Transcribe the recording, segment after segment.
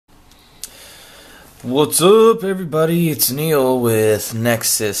What's up, everybody? It's Neil with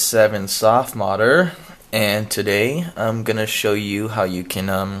Nexus 7 softModder, and today I'm gonna show you how you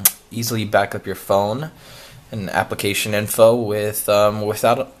can easily back up your phone and application info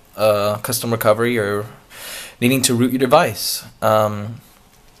without custom recovery or needing to root your device. Let's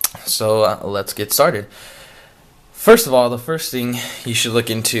get started. First of all, the first thing you should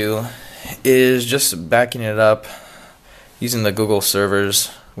look into is just backing it up using the Google servers,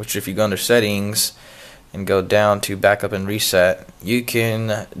 which if you go under settings and go down to backup and reset, you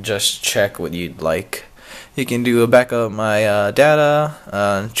can just check what you'd like. You can do a backup my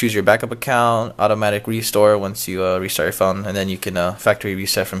data, choose your backup account, automatic restore once you restart your phone, and then you can factory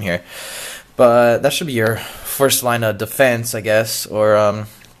reset from here. But that should be your first line of defense, I guess, or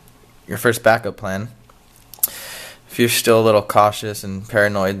your first backup plan. If you're still a little cautious and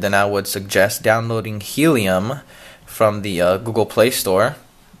paranoid, then I would suggest downloading Helium from the Google Play Store.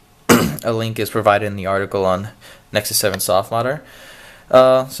 A link is provided in the article on Nexus 7 softModder.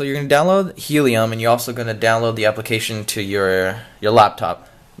 So you're going to download Helium, and you're also going to download the application to your laptop,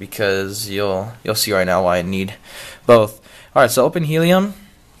 because you'll see right now why I need both. Alright, so open Helium.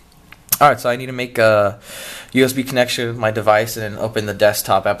 Alright, so I need to make a USB connection with my device and then open the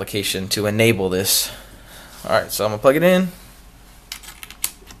desktop application to enable this. Alright, so I'm going to plug it in.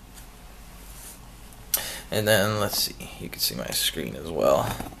 And then let's see, you can see my screen as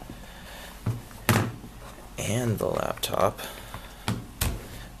well, and the laptop,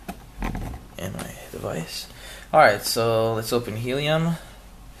 and my device. Alright, so let's open Helium.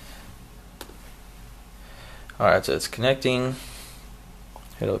 Alright, so it's connecting.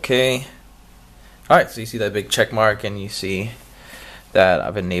 Hit OK. Alright, so you see that big check mark, and you see that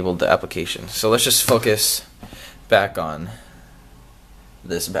I've enabled the application. So let's just focus back on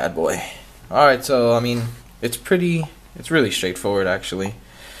this bad boy. Alright, so I mean, it's really straightforward, actually.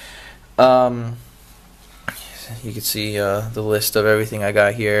 You can see the list of everything I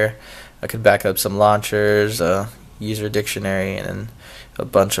got here. I could back up some launchers, user dictionary, and then a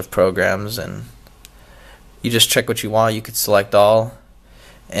bunch of programs, and you just check what you want. You could select all,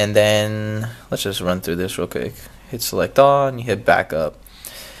 and then let's just run through this real quick. Hit select all, and you hit backup.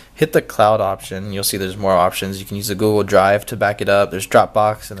 Hit the cloud option. You'll see there's more options. You can use the Google Drive to back it up. There's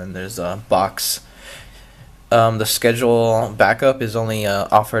Dropbox, and then there's Box. The schedule backup is only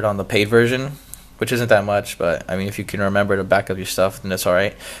offered on the paid version, which isn't that much, but I mean, if you can remember to back up your stuff, then that's all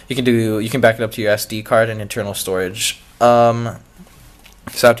right. You can back it up to your SD card and internal storage. So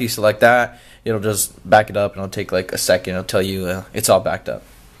after you select that, it'll just back it up, and it'll take like a second. It'll tell you it's all backed up.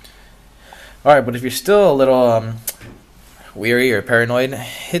 All right, but if you're still a little weary or paranoid,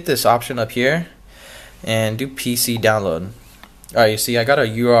 hit this option up here and do PC download. All right, you see I got a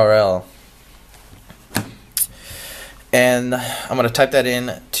URL, and I'm gonna type that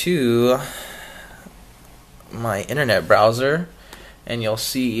in to my internet browser, and you'll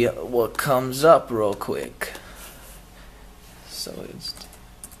see what comes up real quick. So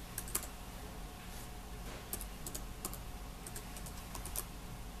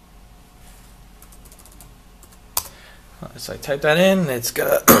I type that in, it's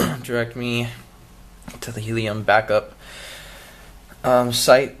gonna direct me to the Helium backup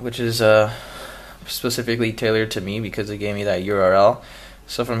site, which is specifically tailored to me because it gave me that URL.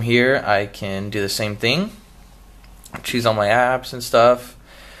 So from here I can do the same thing, choose all my apps and stuff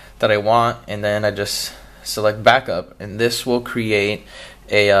that I want, and then I just select backup, and this will create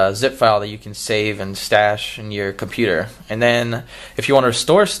a zip file that you can save and stash in your computer. And then if you want to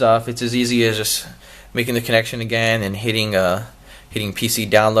restore stuff, it's as easy as just making the connection again and hitting PC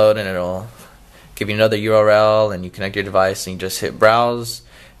download, and it'll give you another URL, and you connect your device and you just hit browse,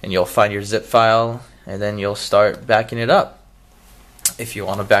 and you'll find your zip file, and then you'll start backing it up. If you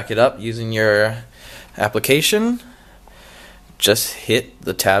want to back it up using your application, just hit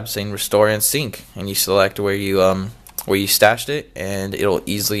the tab saying restore and sync, and you select where you stashed it, and it'll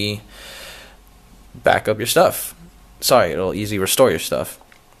easily back up your stuff. Sorry, it'll easily restore your stuff.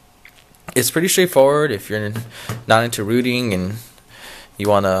 It's pretty straightforward if you're not into rooting and you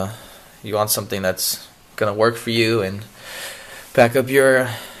want something that's gonna work for you and back up your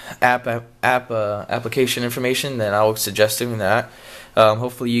application information. Then I would suggest doing that.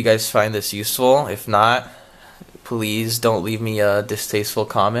 Hopefully you guys find this useful. If not, please don't leave me a distasteful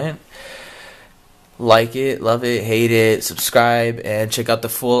comment. Like it, love it, hate it, subscribe, and check out the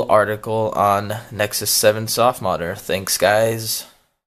full article on Nexus 7 softModder. Thanks, guys.